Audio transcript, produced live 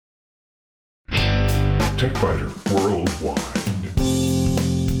TechBiter Worldwide.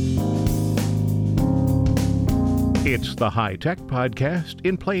 It's the High Tech Podcast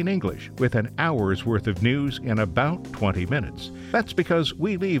in plain English with an hour's worth of news in about 20 minutes. That's because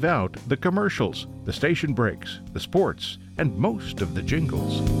we leave out the commercials, the station breaks, the sports, and most of the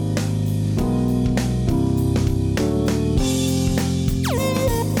jingles.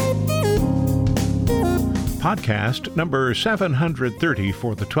 Podcast number 730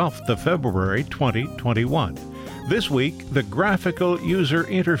 for the 12th of February 2021. This week, the graphical user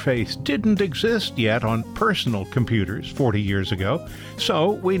interface didn't exist yet on personal computers 40 years ago,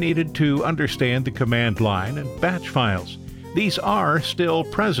 so we needed to understand the command line and batch files. These are still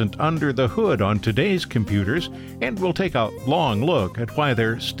present under the hood on today's computers, and we'll take a long look at why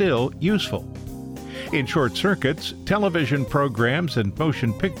they're still useful. In short circuits, television programs and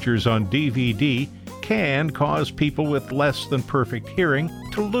motion pictures on DVD can cause people with less than perfect hearing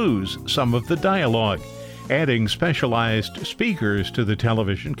to lose some of the dialogue. Adding specialized speakers to the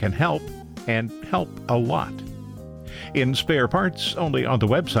television can help, and help a lot. In spare parts, only on the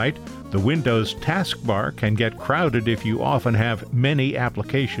website, the Windows taskbar can get crowded if you often have many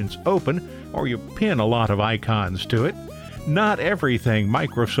applications open or you pin a lot of icons to it. Not everything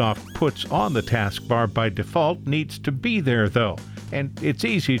Microsoft puts on the taskbar by default needs to be there, though, and it's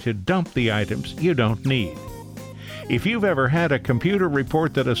easy to dump the items you don't need. If you've ever had a computer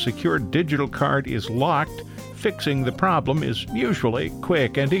report that a secure digital card is locked, fixing the problem is usually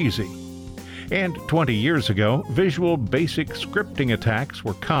quick and easy. And 20 years ago, Visual Basic scripting attacks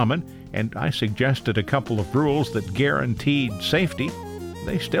were common, and I suggested a couple of rules that guaranteed safety.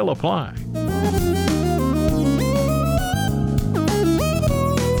 They still apply.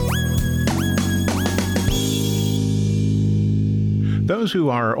 Those who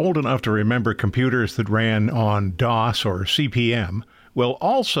are old enough to remember computers that ran on DOS or CP/M will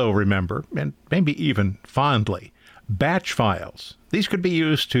also remember, and maybe even fondly, batch files. These could be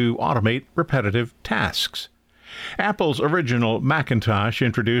used to automate repetitive tasks. Apple's original Macintosh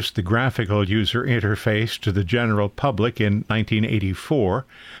introduced the graphical user interface to the general public in 1984.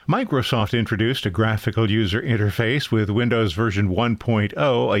 Microsoft introduced a graphical user interface with Windows version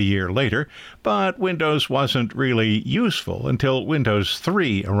 1.0 a year later, but Windows wasn't really useful until Windows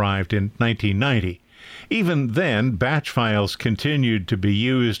 3 arrived in 1990. Even then, batch files continued to be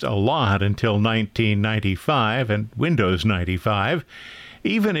used a lot until 1995 and Windows 95.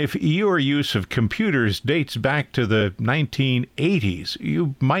 Even if your use of computers dates back to the 1980s,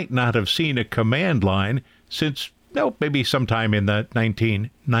 you might not have seen a command line since, maybe sometime in the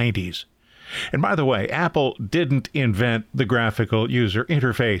 1990s. And by the way, Apple didn't invent the graphical user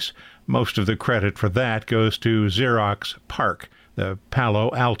interface. Most of the credit for that goes to Xerox PARC, the Palo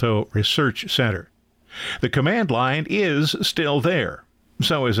Alto Research Center. The command line is still there.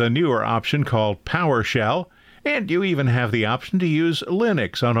 So is a newer option called PowerShell, and you even have the option to use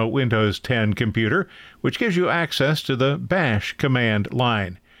Linux on a Windows 10 computer, which gives you access to the Bash command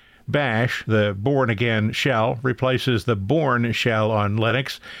line. Bash, the born-again shell, replaces the Bourne shell on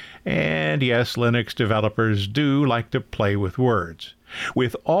Linux, and yes, Linux developers do like to play with words.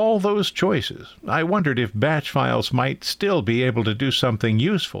 With all those choices, I wondered if batch files might still be able to do something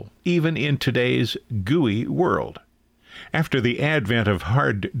useful, even in today's GUI world. After the advent of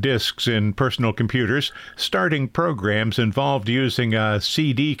hard disks in personal computers, starting programs involved using a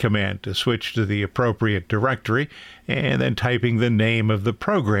CD command to switch to the appropriate directory and then typing the name of the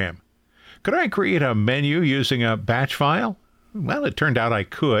program. Could I create a menu using a batch file? Well, it turned out I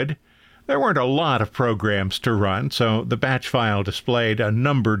could. There weren't a lot of programs to run, so the batch file displayed a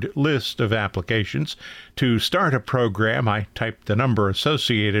numbered list of applications. To start a program, I typed the number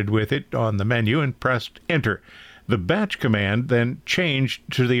associated with it on the menu and pressed Enter. The batch command then changed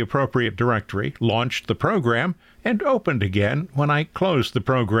to the appropriate directory, launched the program, and opened again when I closed the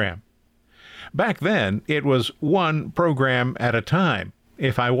program. Back then, it was one program at a time.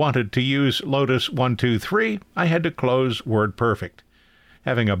 If I wanted to use Lotus 123, I had to close WordPerfect.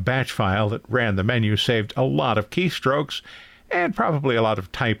 Having a batch file that ran the menu saved a lot of keystrokes and probably a lot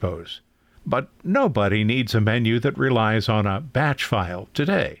of typos. But nobody needs a menu that relies on a batch file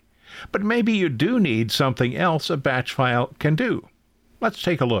today. But maybe you do need something else a batch file can do. Let's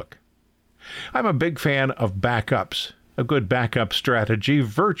take a look. I'm a big fan of backups. A good backup strategy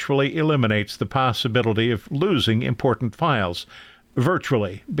virtually eliminates the possibility of losing important files.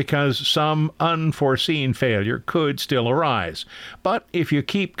 Virtually, because some unforeseen failure could still arise. But if you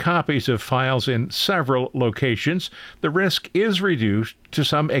keep copies of files in several locations, the risk is reduced to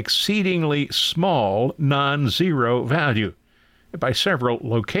some exceedingly small non-zero value. By several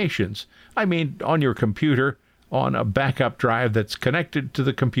locations, I mean on your computer, on a backup drive that's connected to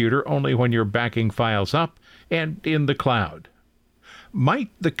the computer only when you're backing files up and in the cloud. Might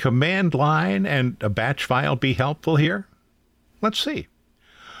the command line and a batch file be helpful here? Let's see.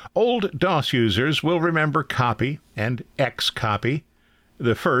 Old DOS users will remember copy and xcopy.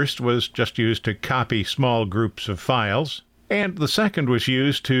 The first was just used to copy small groups of files, and the second was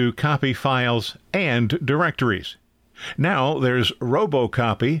used to copy files and directories. Now there's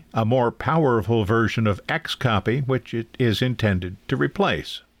robocopy, a more powerful version of xcopy, which it is intended to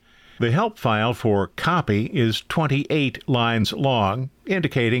replace. The help file for copy is 28 lines long,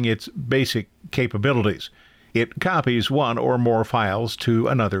 indicating its basic capabilities. It copies one or more files to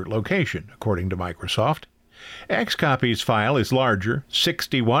another location, according to Microsoft. Xcopy's file is larger,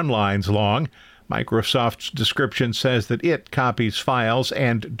 61 lines long. Microsoft's description says that it copies files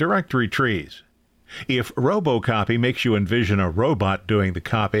and directory trees. If robocopy makes you envision a robot doing the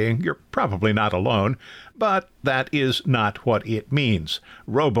copying, you're probably not alone, but that is not what it means.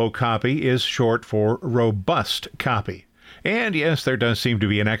 Robocopy is short for robust copy. And yes, there does seem to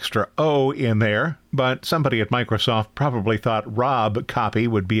be an extra O in there, but somebody at Microsoft probably thought Rob Copy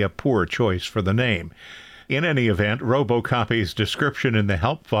would be a poor choice for the name. In any event, robocopy's description in the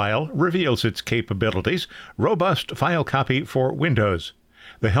help file reveals its capabilities: robust file copy for Windows.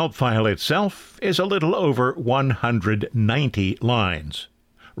 The help file itself is a little over 190 lines.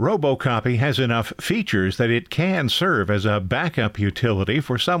 Robocopy has enough features that it can serve as a backup utility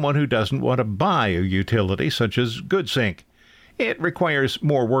for someone who doesn't want to buy a utility such as GoodSync. It requires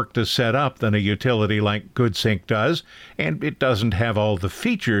more work to set up than a utility like GoodSync does, and it doesn't have all the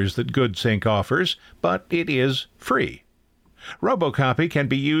features that GoodSync offers, but it is free. Robocopy can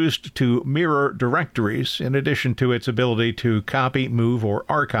be used to mirror directories in addition to its ability to copy, move, or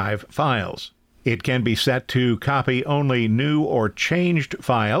archive files. It can be set to copy only new or changed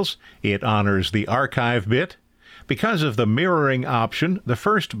files. It honors the archive bit. Because of the mirroring option, the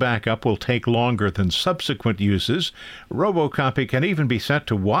first backup will take longer than subsequent uses. Robocopy can even be set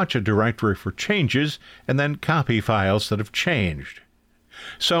to watch a directory for changes and then copy files that have changed.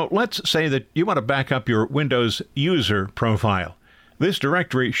 So let's say that you want to back up your Windows user profile. This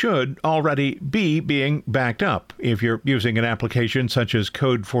directory should already be being backed up if you're using an application such as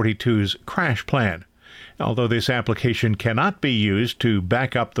Code42's Crash Plan. Although this application cannot be used to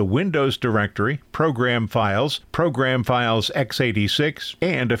back up the Windows directory, program files x86,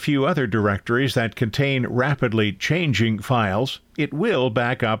 and a few other directories that contain rapidly changing files, it will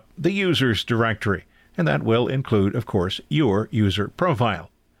back up the user's directory. And that will include, of course, your user profile.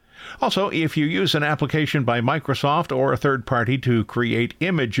 Also, if you use an application by Microsoft or a third party to create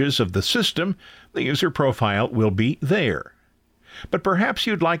images of the system, the user profile will be there. But perhaps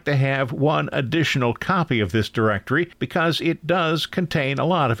you'd like to have one additional copy of this directory because it does contain a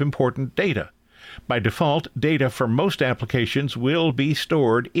lot of important data. By default, data for most applications will be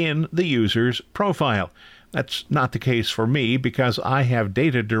stored in the user's profile. That's not the case for me because I have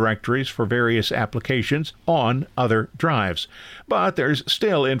data directories for various applications on other drives. But there's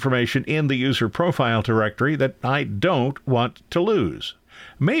still information in the user profile directory that I don't want to lose.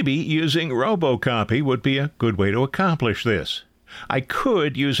 Maybe using Robocopy would be a good way to accomplish this. I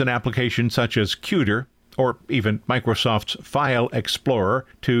could use an application such as Qt or even Microsoft's File Explorer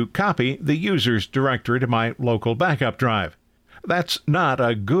to copy the user's directory to my local backup drive. That's not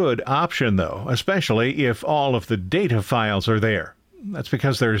a good option, though, especially if all of the data files are there. That's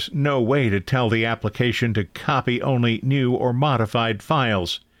because there's no way to tell the application to copy only new or modified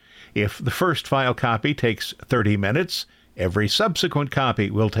files. If the first file copy takes 30 minutes, every subsequent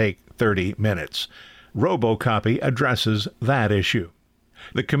copy will take 30 minutes. Robocopy addresses that issue.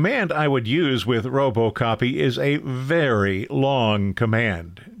 The command I would use with Robocopy is a very long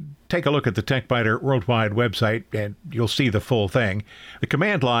command. Take a look at the TechBiter Worldwide website and you'll see the full thing. The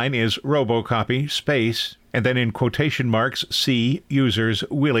command line is robocopy space and then in quotation marks C users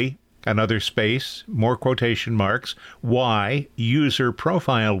Willie, another space, more quotation marks, Y user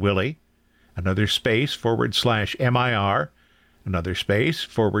profile Willie, another space /MIR, another space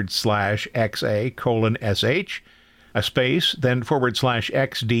 /XA:/SH, a space, then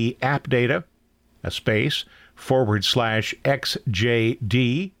 /XD app data, a space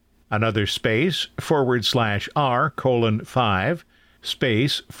 /XJD, another space /R:5,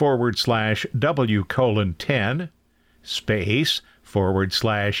 space /W:10, space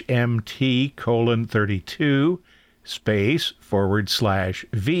 /MT:32, space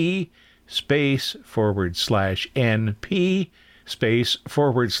 /V, space /NP, space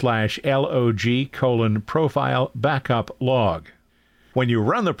 /LOG:profile backup log. When you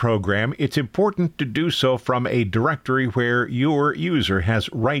run the program, it's important to do so from a directory where your user has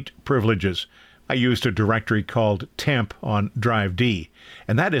write privileges. I used a directory called temp on drive D,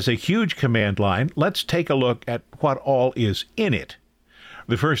 and that is a huge command line. Let's take a look at what all is in it.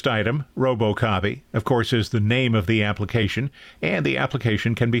 The first item, Robocopy, of course, is the name of the application, and the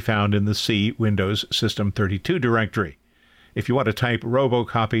application can be found in the C Windows System 32 directory. If you want to type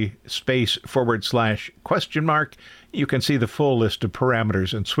Robocopy // you can see the full list of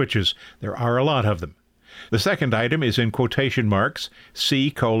parameters and switches. There are a lot of them. The second item is in quotation marks,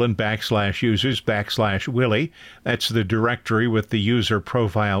 C:\users\Willie. That's the directory with the user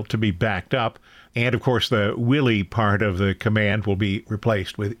profile to be backed up. And, of course, the Willie part of the command will be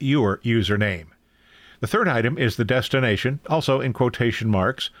replaced with your username. The third item is the destination, also in quotation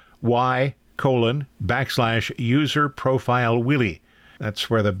marks, Y:\user profile Willie. That's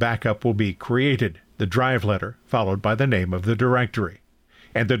where the backup will be created, the drive letter followed by the name of the directory.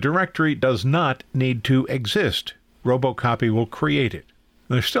 And the directory does not need to exist. Robocopy will create it.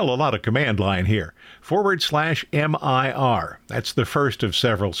 There's still a lot of command line here. /mir. That's the first of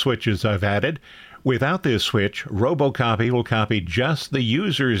several switches I've added. Without this switch, Robocopy will copy just the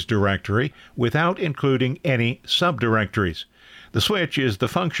user's directory without including any subdirectories. The switch is the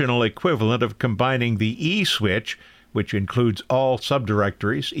functional equivalent of combining the E switch, which includes all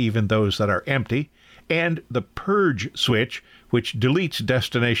subdirectories, even those that are empty, and the purge switch, which deletes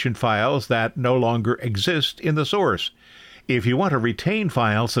destination files that no longer exist in the source. If you want to retain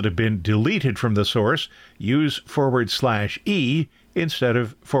files that have been deleted from the source, use /E instead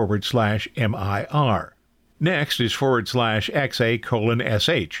of /mir. Next is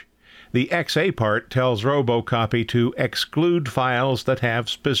 /XA:\sh. The XA part tells Robocopy to exclude files that have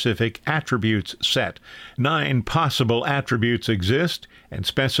specific attributes set. 9 possible attributes exist, and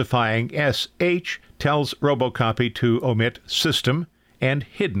specifying SH tells Robocopy to omit system and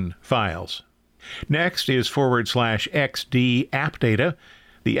hidden files. Next is /XD appdata.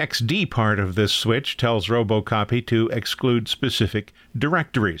 The XD part of this switch tells Robocopy to exclude specific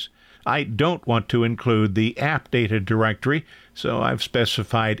directories. I don't want to include the appdata directory, so I've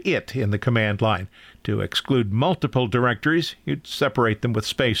specified it in the command line. To exclude multiple directories, you'd separate them with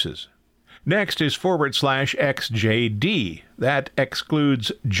spaces. Next is /XJD. That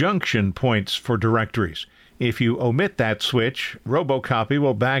excludes junction points for directories. If you omit that switch, Robocopy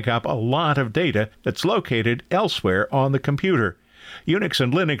will back up a lot of data that's located elsewhere on the computer. Unix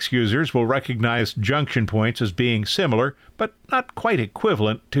and Linux users will recognize junction points as being similar, but not quite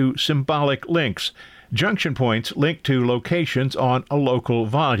equivalent to symbolic links. Junction points link to locations on a local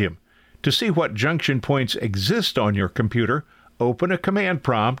volume. To see what junction points exist on your computer, open a command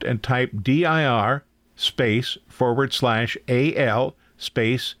prompt and type dir space /al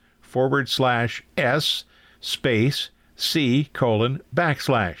space /s space C:\.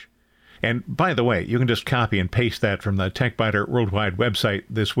 And by the way, you can just copy and paste that from the TechBiter Worldwide website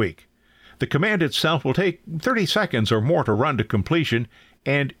this week. The command itself will take 30 seconds or more to run to completion,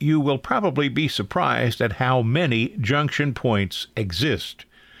 and you will probably be surprised at how many junction points exist.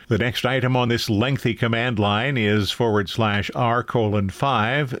 The next item on this lengthy command line is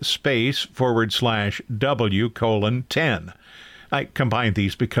 /R:5 space /W:10. I combined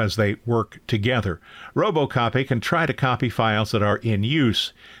these because they work together. Robocopy can try to copy files that are in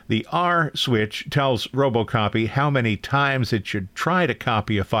use. The R switch tells Robocopy how many times it should try to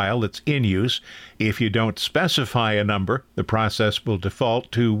copy a file that's in use. If you don't specify a number, the process will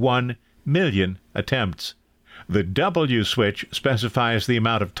default to 1 million attempts. The W switch specifies the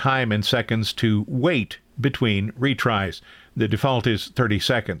amount of time in seconds to wait between retries. The default is 30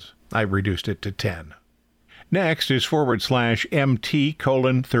 seconds. I reduced it to 10. Next is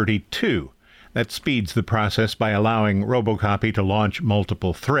 /MT:32. That speeds the process by allowing Robocopy to launch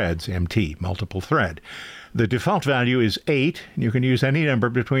multiple threads, MT, multiple thread. The default value is 8, and you can use any number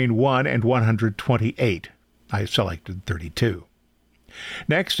between 1 and 128. I selected 32.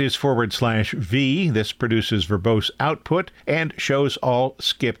 Next is /V. This produces verbose output and shows all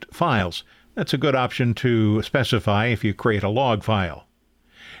skipped files. That's a good option to specify if you create a log file.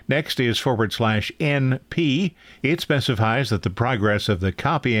 Next is /NP. It specifies that the progress of the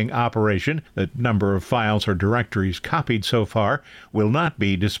copying operation, the number of files or directories copied so far, will not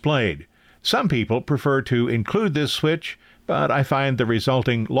be displayed. Some people prefer to include this switch, but I find the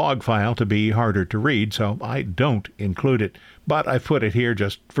resulting log file to be harder to read, so I don't include it. But I've put it here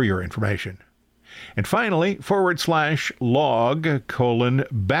just for your information. And finally,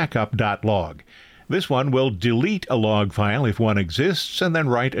 /log:\backup.log. This one will delete a log file if one exists and then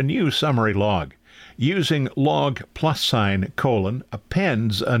write a new summary log. Using log +::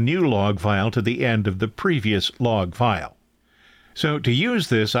 appends a new log file to the end of the previous log file. So to use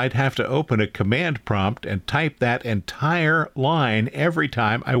this, I'd have to open a command prompt and type that entire line every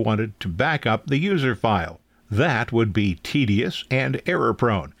time I wanted to back up the user file. That would be tedious and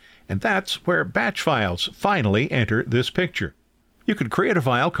error-prone, and that's where batch files finally enter this picture. You could create a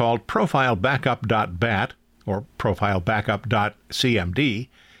file called profilebackup.bat or profilebackup.cmd,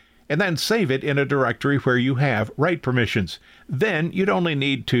 and then save it in a directory where you have write permissions. Then you'd only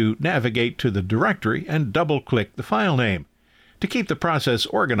need to navigate to the directory and double-click the file name. To keep the process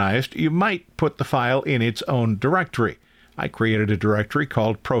organized, you might put the file in its own directory. I created a directory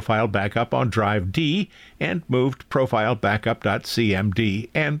called Profile Backup on drive D and moved profilebackup.cmd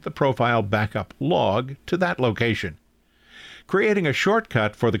and the Profile Backup log to that location. Creating a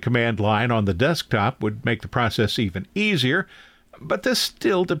shortcut for the command line on the desktop would make the process even easier, but this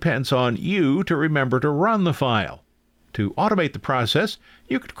still depends on you to remember to run the file. To automate the process,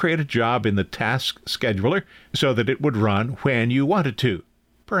 you could create a job in the task scheduler so that it would run when you wanted to,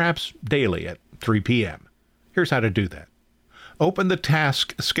 perhaps daily at 3 p.m. Here's how to do that. Open the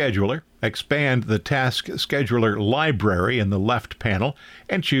task scheduler, expand the task scheduler library in the left panel,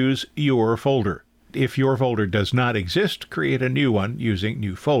 and choose Your Folder. If your folder does not exist, create a new one using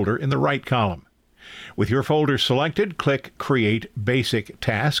New Folder in the right column. With your folder selected, click Create Basic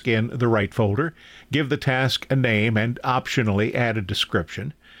Task in the right folder. Give the task a name and optionally add a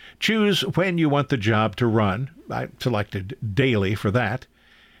description. Choose when you want the job to run. I selected Daily for that.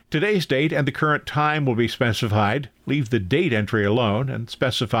 Today's date and the current time will be specified. Leave the date entry alone and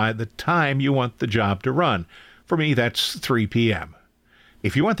specify the time you want the job to run. For me, that's 3 p.m.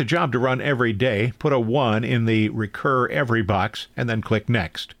 If you want the job to run every day, put a 1 in the Recur Every box and then click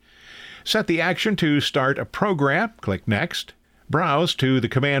Next. Set the action to start a program, click Next. Browse to the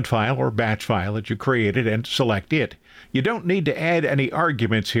command file or batch file that you created and select it. You don't need to add any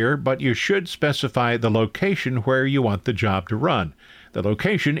arguments here, but you should specify the location where you want the job to run. The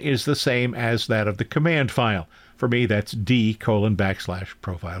location is the same as that of the command file. For me, that's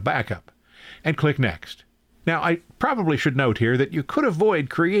D:/profile backup. And click Next. Now, I probably should note here that you could avoid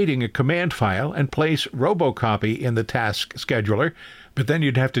creating a command file and place Robocopy in the task scheduler, but then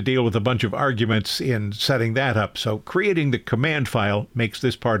you'd have to deal with a bunch of arguments in setting that up, so creating the command file makes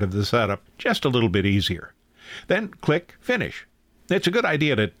this part of the setup just a little bit easier. Then click Finish. It's a good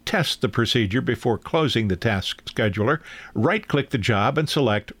idea to test the procedure before closing the task scheduler. Right-click the job and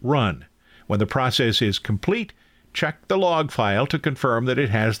select Run. When the process is complete, check the log file to confirm that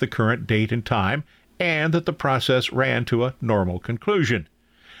it has the current date and time, and that the process ran to a normal conclusion.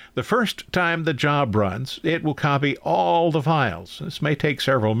 The first time the job runs, it will copy all the files. This may take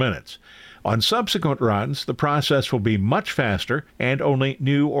several minutes. On subsequent runs, the process will be much faster, and only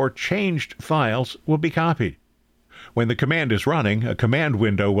new or changed files will be copied. When the command is running, a command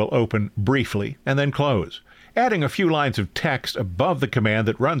window will open briefly and then close. Adding a few lines of text above the command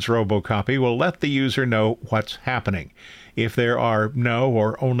that runs Robocopy will let the user know what's happening. If there are no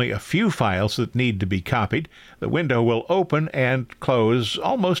or only a few files that need to be copied, the window will open and close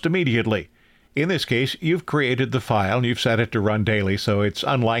almost immediately. In this case, you've created the file and you've set it to run daily, so it's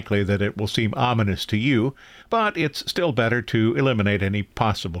unlikely that it will seem ominous to you, but it's still better to eliminate any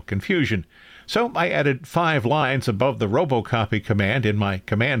possible confusion. So I added 5 lines above the Robocopy command in my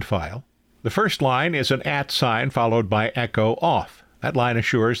command file. The first line is an @ sign followed by echo off. That line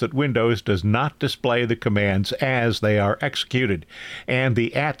assures that Windows does not display the commands as they are executed, and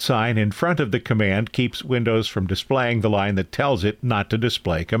the @ sign in front of the command keeps Windows from displaying the line that tells it not to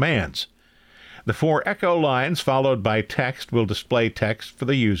display commands. The 4 echo lines followed by text will display text for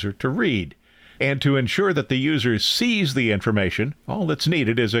the user to read. And to ensure that the user sees the information, all that's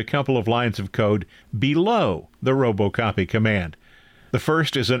needed is a couple of lines of code below the Robocopy command. The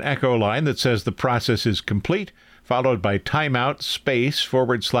first is an echo line that says the process is complete, followed by timeout /T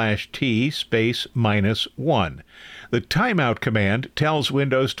 -1. The timeout command tells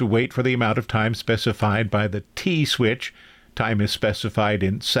Windows to wait for the amount of time specified by the T switch. Time is specified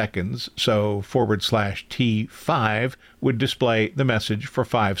in seconds, so /T5 would display the message for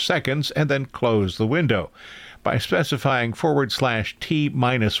 5 seconds and then close the window. By specifying /T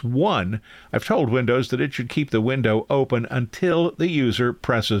 -1, I've told Windows that it should keep the window open until the user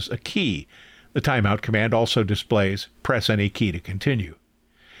presses a key. The timeout command also displays press any key to continue.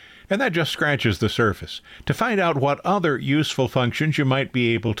 And that just scratches the surface. To find out what other useful functions you might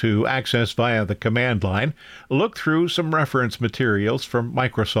be able to access via the command line, look through some reference materials from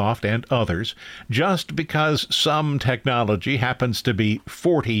Microsoft and others. Just because some technology happens to be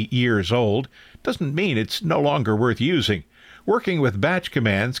 40 years old doesn't mean it's no longer worth using. Working with batch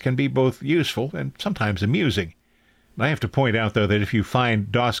commands can be both useful and sometimes amusing. I have to point out, though, that if you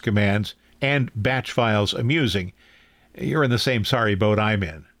find DOS commands and batch files amusing, you're in the same sorry boat I'm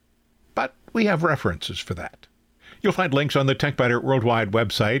in. But we have references for that. You'll find links on the TechBiter Worldwide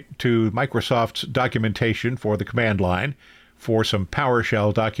website to Microsoft's documentation for the command line, for some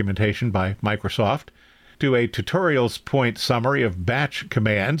PowerShell documentation by Microsoft, to a tutorials point summary of batch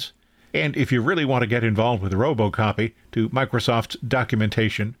commands, and if you really want to get involved with Robocopy, to Microsoft's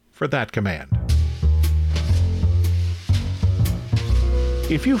documentation for that command.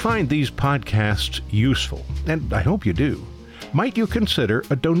 If you find these podcasts useful, and I hope you do, might you consider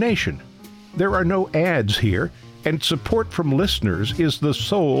a donation? There are no ads here, and support from listeners is the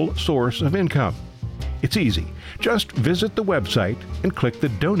sole source of income. It's easy. Just visit the website and click the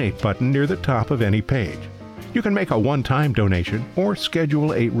donate button near the top of any page. You can make a one-time donation or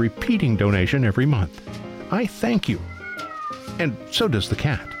schedule a repeating donation every month. I thank you. And so does the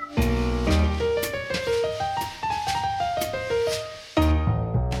cat.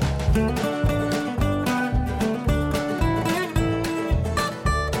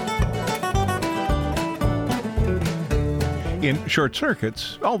 In Short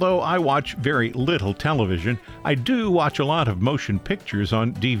Circuits, although I watch very little television, I do watch a lot of motion pictures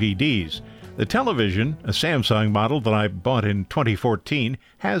on DVDs. The television, a Samsung model that I bought in 2014,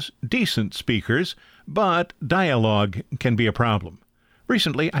 has decent speakers, but dialogue can be a problem.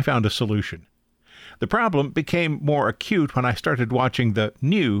 Recently, I found a solution. The problem became more acute when I started watching the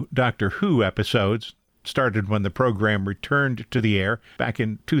new Doctor Who episodes, started when the program returned to the air back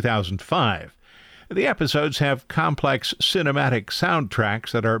in 2005. The episodes have complex cinematic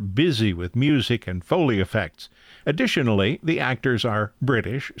soundtracks that are busy with music and Foley effects. Additionally, the actors are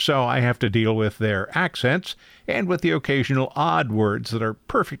British, so I have to deal with their accents and with the occasional odd words that are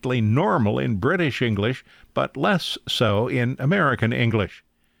perfectly normal in British English, but less so in American English.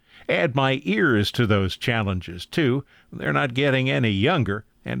 Add my ears to those challenges, too. They're not getting any younger,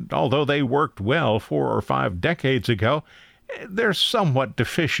 and although they worked well 4 or 5 decades ago, they're somewhat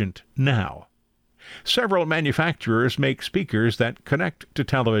deficient now. Several manufacturers make speakers that connect to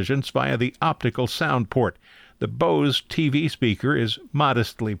televisions via the optical sound port. The Bose TV speaker is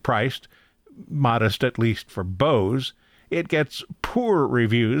modestly priced, modest at least for Bose. It gets poor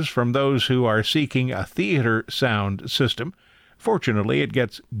reviews from those who are seeking a theater sound system. Fortunately, it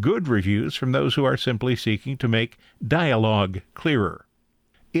gets good reviews from those who are simply seeking to make dialogue clearer.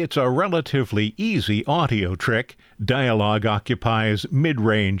 It's a relatively easy audio trick. Dialogue occupies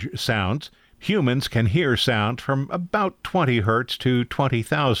mid-range sounds. Humans can hear sound from about 20 hertz to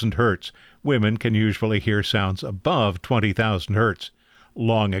 20,000 hertz. Women can usually hear sounds above 20,000 hertz.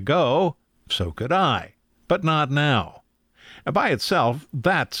 Long ago, so could I, but not now. By itself,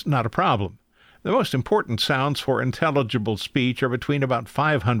 that's not a problem. The most important sounds for intelligible speech are between about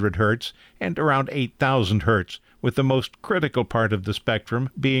 500 hertz and around 8,000 hertz, with the most critical part of the spectrum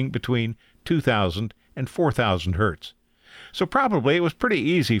being between 2,000 and 4,000 hertz. So probably it was pretty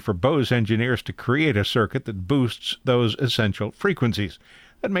easy for Bose engineers to create a circuit that boosts those essential frequencies.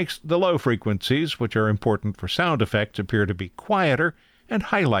 That makes the low frequencies, which are important for sound effects, appear to be quieter and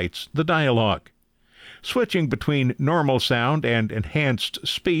highlights the dialogue. Switching between normal sound and enhanced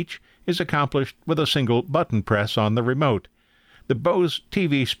speech is accomplished with a single button press on the remote. The Bose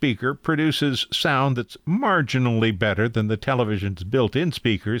TV speaker produces sound that's marginally better than the television's built-in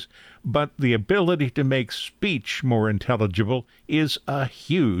speakers, but the ability to make speech more intelligible is a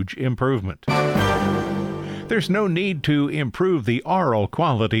huge improvement. There's no need to improve the aural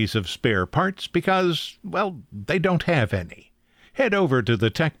qualities of spare parts because, well, they don't have any. Head over to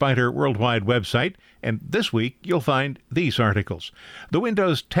the TechBiter Worldwide website, and this week you'll find these articles. The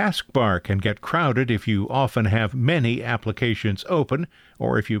Windows taskbar can get crowded if you often have many applications open,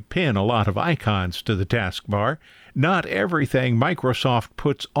 or if you pin a lot of icons to the taskbar. Not everything Microsoft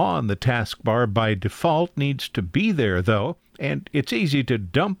puts on the taskbar by default needs to be there, though, and it's easy to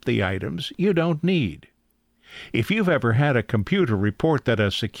dump the items you don't need. If you've ever had a computer report that a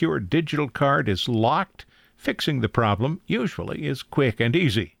secure digital card is locked, fixing the problem usually is quick and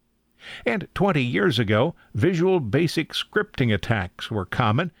easy. And 20 years ago, Visual Basic scripting attacks were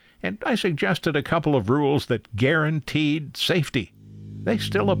common, and I suggested a couple of rules that guaranteed safety. They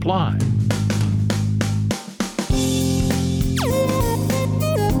still apply.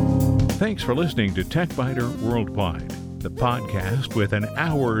 Thanks for listening to TechBiter Worldwide, the podcast with an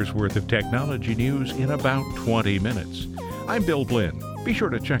hour's worth of technology news in about 20 minutes. I'm Bill Blinn. Be sure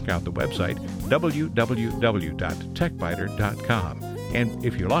to check out the website, www.techbiter.com. And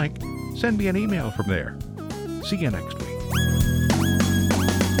if you like, send me an email from there. See you next week.